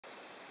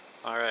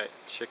Alright,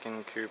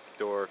 chicken coop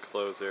door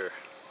closer.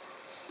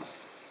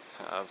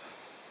 Have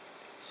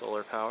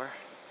solar power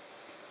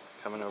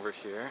coming over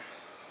here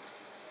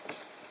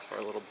to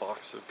our little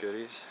box of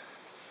goodies.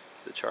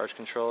 The charge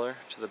controller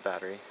to the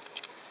battery,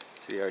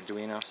 to the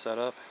Arduino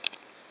setup.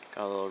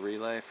 Got a little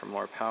relay for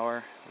more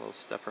power, a little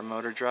stepper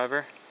motor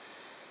driver,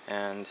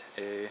 and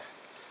a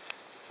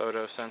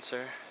photo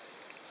sensor.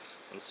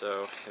 And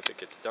so if it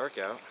gets dark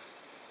out,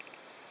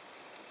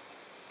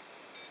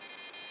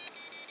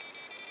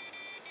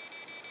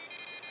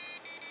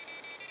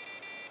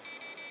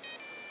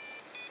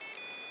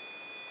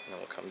 and then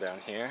we'll come down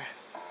here.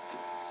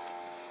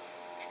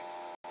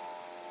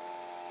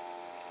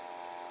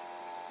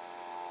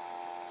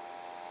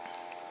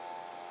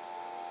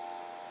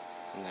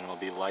 And then it'll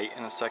be light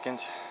in a second.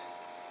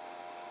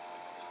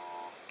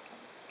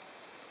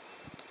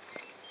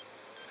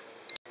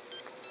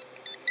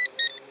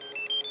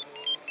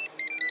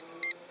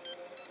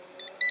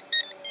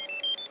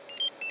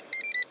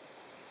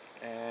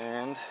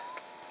 And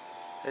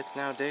it's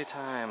now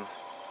daytime.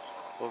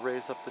 We'll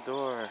raise up the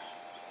door.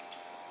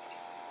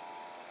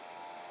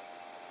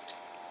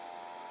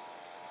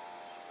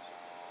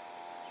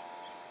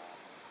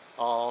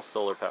 All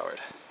solar powered.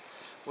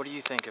 What do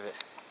you think of it?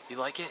 You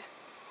like it?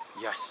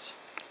 Yes.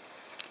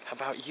 How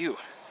about you?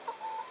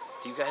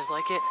 Do you guys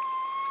like it?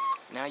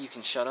 Now you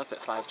can shut up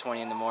at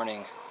 5:20 in the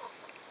morning.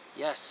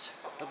 Yes,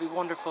 it'll be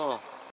wonderful.